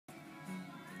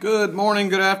Good morning,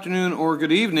 good afternoon, or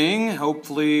good evening.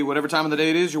 Hopefully, whatever time of the day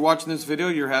it is you're watching this video,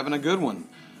 you're having a good one.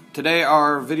 Today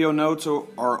our video notes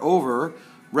are over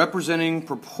representing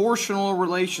proportional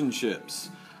relationships.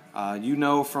 You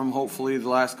know from hopefully the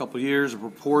last couple of years, a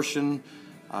proportion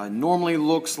normally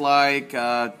looks like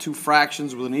two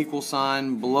fractions with an equal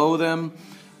sign below them,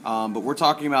 but we're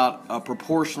talking about a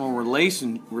proportional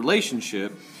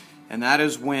relationship, and that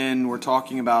is when we're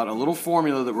talking about a little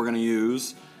formula that we're going to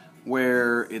use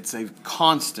where it's a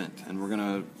constant, and we're going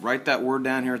to write that word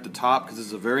down here at the top because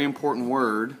it's a very important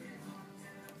word.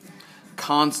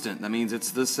 Constant, that means it's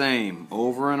the same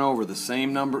over and over, the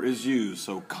same number is used,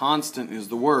 so constant is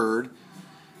the word,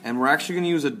 and we're actually going to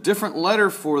use a different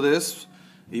letter for this,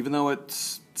 even though it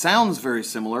sounds very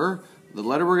similar. The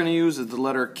letter we're going to use is the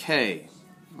letter K,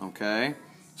 okay?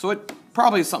 So it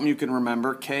probably is something you can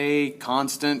remember, K,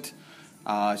 constant,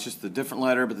 it's just a different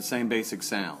letter but the same basic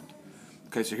sound.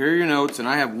 Okay, so here are your notes, and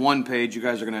I have one page. You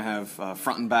guys are going to have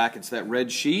front and back. It's that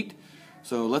red sheet.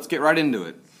 So let's get right into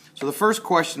it. So the first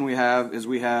question we have is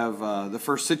the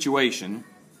first situation.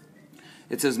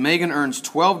 It says Megan earns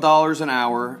 $12 an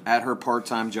hour at her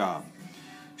part-time job.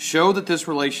 Show that this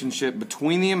relationship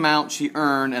between the amount she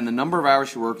earned and the number of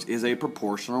hours she works is a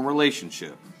proportional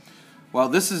relationship. Well,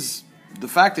 this is the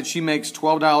fact that she makes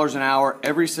 $12 an hour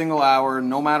every single hour,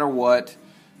 no matter what.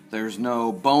 There's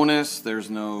no bonus, there's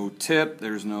no tip,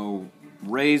 there's no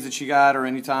raise that she got or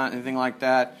anything like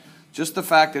that. Just the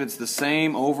fact that it's the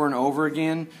same over and over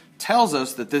again tells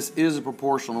us that this is a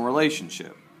proportional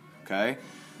relationship. Okay,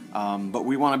 but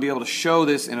we want to be able to show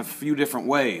this in a few different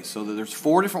ways. So that there's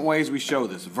 4 different ways we show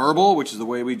this. Verbal, which is the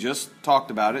way we just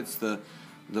talked about it. It's the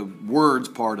words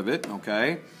part of it.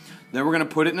 Okay, then we're going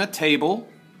to put it in a table.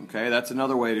 Okay, that's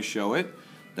another way to show it.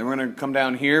 Then we're going to come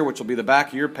down here, which will be the back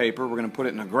of your paper. We're going to put it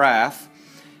in a graph.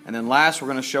 And then last, we're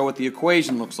going to show what the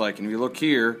equation looks like. And if you look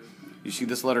here, you see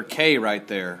this letter K right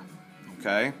there.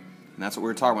 Okay? And that's what we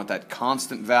were talking about, that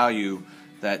constant value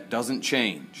that doesn't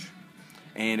change.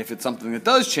 And if it's something that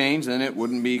does change, then it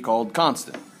wouldn't be called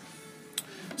constant.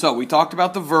 So we talked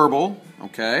about the verbal.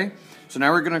 Okay? So now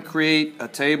we're going to create a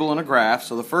table and a graph.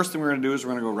 So the first thing we're going to do is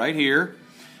we're going to go right here.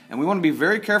 And we want to be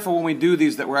very careful when we do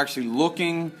these that we're actually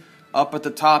looking up at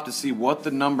the top to see what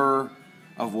the number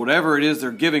of whatever it is they're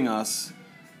giving us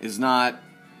is not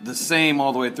the same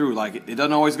all the way through. Like it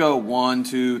doesn't always go 1,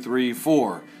 2, 3,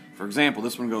 4. For example,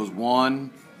 this one goes 1,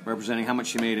 representing how much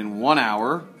she made in 1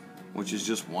 hour, which is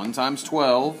just 1 times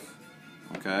 12.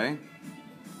 Okay.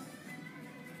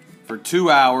 For 2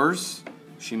 hours,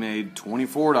 she made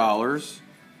 $24,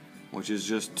 which is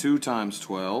just 2 times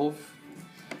 12.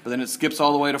 But then it skips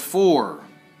all the way to 4.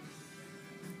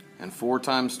 And 4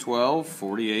 times 12,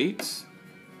 48.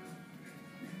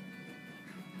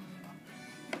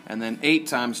 And then 8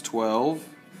 times 12,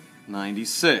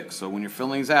 96. So when you're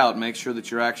filling these out, make sure that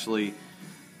you're actually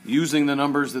using the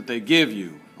numbers that they give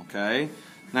you. Okay?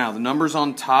 Now, the numbers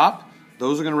on top,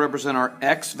 those are going to represent our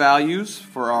X values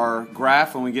for our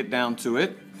graph when we get down to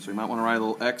it. So you might want to write a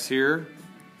little X here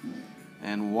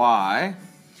and Y.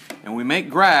 And when we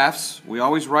make graphs, we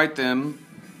always write them.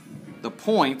 The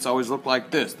points always look like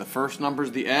this. The first number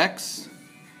is the X,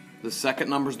 the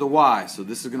second number is the Y. So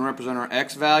this is going to represent our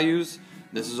X values,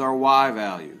 this is our Y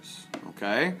values.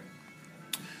 Okay?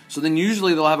 So then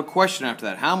usually they'll have a question after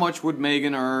that. How much would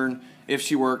Megan earn if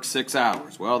she worked 6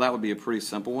 hours? Well, that would be a pretty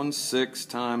simple one. 6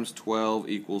 times 12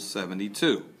 equals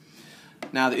 72.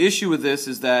 Now the issue with this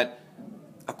is that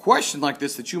a question like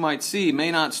this that you might see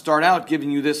may not start out giving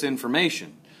you this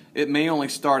information. It may only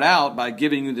start out by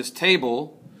giving you this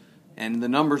table, and the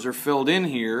numbers are filled in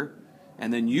here,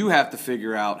 and then you have to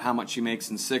figure out how much she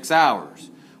makes in 6 hours,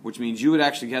 which means you would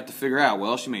actually have to figure out,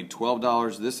 well, she made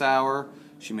 $12 this hour,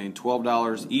 she made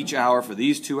 $12 each hour for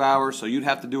these 2 hours, so you'd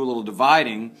have to do a little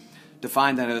dividing to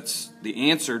find that it's the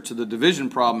answer to the division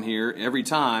problem here every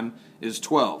time is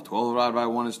 12. 12 divided by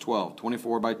 1 is 12,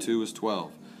 24 by 2 is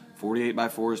 12, 48 by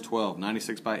 4 is 12,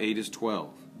 96 by 8 is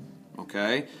 12.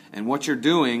 Okay? And what you're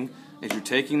doing is you're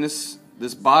taking this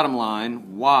bottom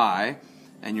line, Y,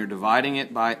 and you're dividing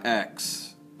it by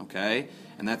X, okay?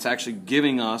 And that's actually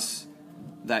giving us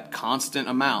that constant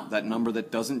amount, that number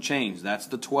that doesn't change. That's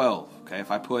the 12, okay?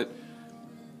 If I put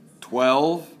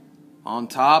 12 on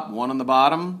top, 1 on the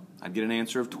bottom, I'd get an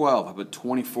answer of 12. If I put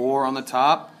 24 on the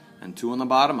top and 2 on the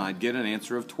bottom, I'd get an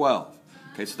answer of 12.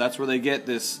 Okay, so that's where they get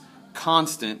this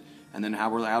constant, and then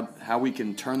how we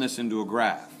can turn this into a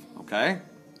graph, okay?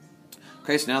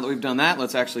 Okay, so now that we've done that,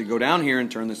 let's actually go down here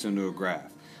and turn this into a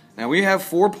graph. Now we have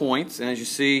 4 points, and as you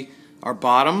see, our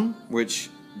bottom,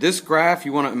 which this graph,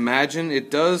 you want to imagine,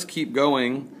 it does keep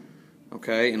going,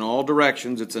 okay, in all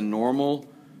directions. It's a normal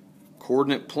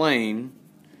coordinate plane.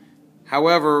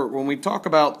 However, when we talk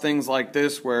about things like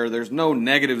this where there's no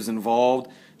negatives involved,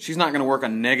 she's not going to work a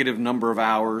negative number of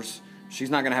hours. She's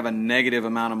not going to have a negative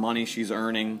amount of money she's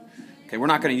earning. Okay, we're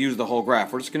not going to use the whole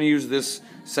graph. We're just going to use this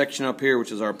section up here,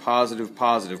 which is our positive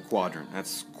quadrant.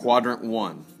 That's quadrant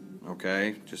 1.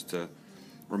 Okay, just to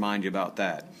remind you about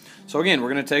that. So again,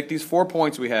 we're going to take these 4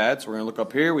 points we had. So we're going to look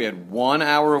up here. We had 1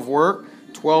 hour of work,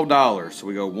 $12. So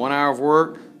we go 1 hour of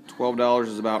work, $12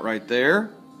 is about right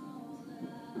there.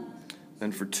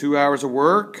 Then for 2 hours of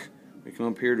work, we come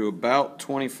up here to about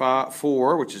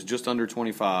 24, which is just under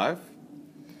 25.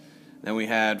 Then we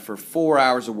had for 4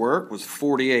 hours of work was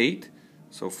 48.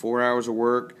 So 4 hours of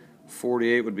work,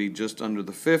 48 would be just under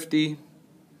the 50.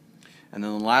 And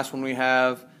then the last one we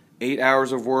have, 8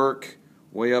 hours of work,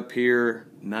 way up here,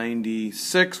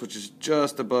 96, which is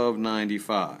just above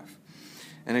 95.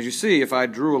 And as you see, if I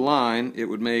drew a line, it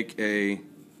would make a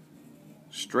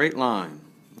straight line.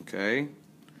 Okay?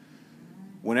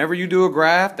 Whenever you do a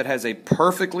graph that has a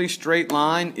perfectly straight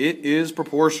line, it is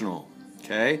proportional.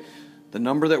 Okay? The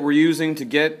number that we're using to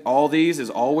get all these is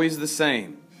always the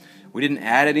same. We didn't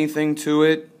add anything to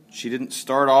it. She didn't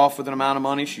start off with an amount of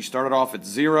money. She started off at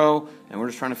 0, and we're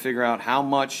just trying to figure out how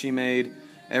much she made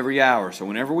every hour. So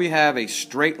whenever we have a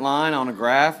straight line on a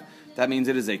graph, that means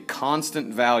it is a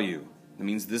constant value. It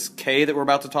means this K that we're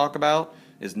about to talk about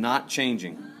is not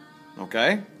changing.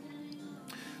 Okay?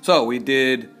 So we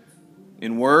did,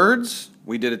 in words,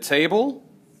 we did a table,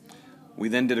 we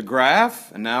then did a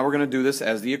graph, and now we're going to do this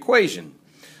as the equation.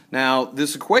 Now,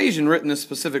 this equation written a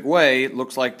specific way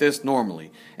looks like this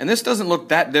normally. And this doesn't look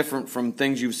that different from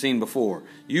things you've seen before.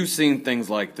 You've seen things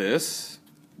like this,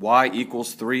 y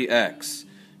equals 3x.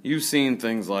 You've seen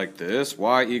things like this,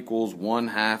 y equals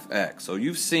 1/2 x. So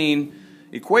you've seen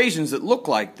equations that look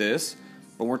like this,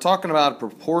 but when we're talking about a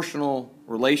proportional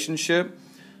relationship,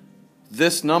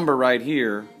 this number right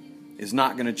here is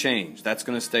not going to change. That's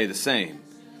going to stay the same.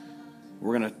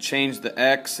 We're going to change the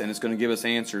x, and it's going to give us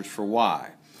answers for y.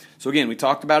 So again, we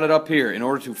talked about it up here. In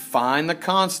order to find the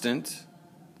constant,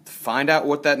 to find out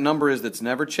what that number is that's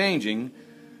never changing,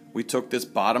 we took this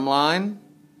bottom line,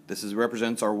 this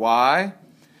represents our y,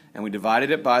 and we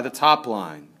divided it by the top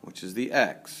line, which is the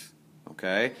x.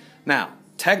 Okay? Now,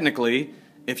 technically,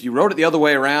 if you wrote it the other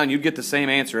way around, you'd get the same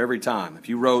answer every time. If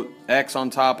you wrote x on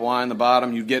top, y on the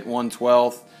bottom, you'd get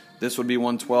 1/12. This would be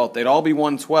 1/12. They'd all be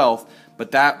 1/12,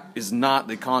 but that is not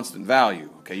the constant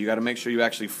value. Okay? You got to make sure you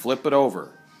actually flip it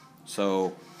over.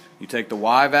 So you take the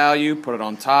y value, put it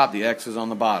on top, the x is on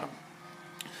the bottom.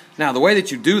 Now, the way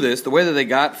that you do this, the way that they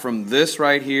got from this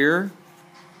right here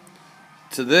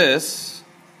to this,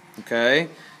 okay,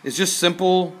 is just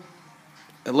simple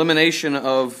elimination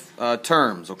of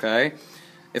terms, okay?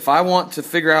 If I want to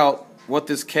figure out what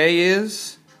this k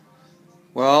is,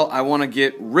 well, I want to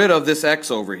get rid of this x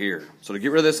over here. So to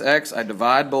get rid of this x, I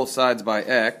divide both sides by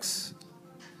x.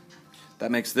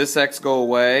 That makes this x go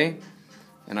away.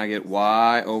 And I get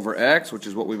y over x, which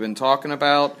is what we've been talking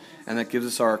about, and that gives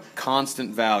us our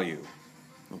constant value.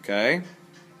 Okay?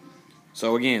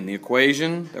 So again, the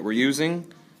equation that we're using,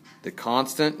 the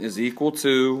constant is equal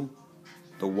to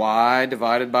the y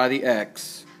divided by the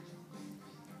x.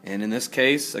 And in this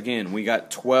case, again, we got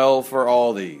 12 for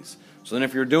all these. So then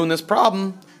if you're doing this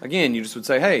problem, again, you just would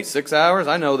say, hey, 6 hours,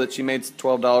 I know that she made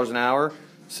 $12 an hour.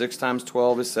 6 times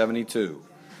 12 is 72.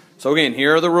 So again,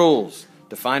 here are the rules.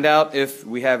 To find out if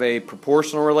we have a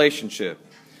proportional relationship.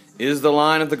 Is the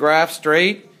line of the graph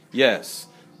straight? Yes.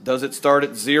 Does it start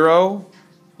at 0?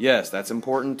 Yes, that's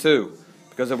important too.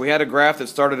 Because if we had a graph that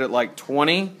started at like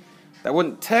 20, that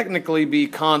wouldn't technically be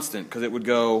constant because it would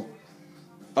go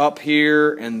up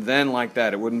here and then like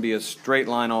that. It wouldn't be a straight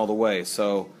line all the way.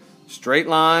 So straight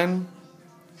line,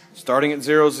 starting at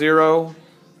 0, 0.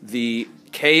 The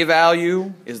k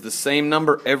value is the same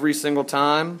number every single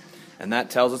time. And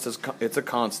that tells us it's a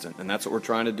constant, and that's what we're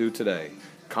trying to do today.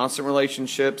 Constant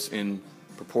relationships in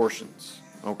proportions.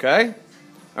 Okay?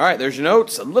 All right, there's your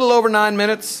notes. A little over 9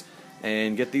 minutes,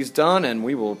 and get these done, and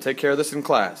we will take care of this in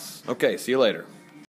class. Okay, see you later.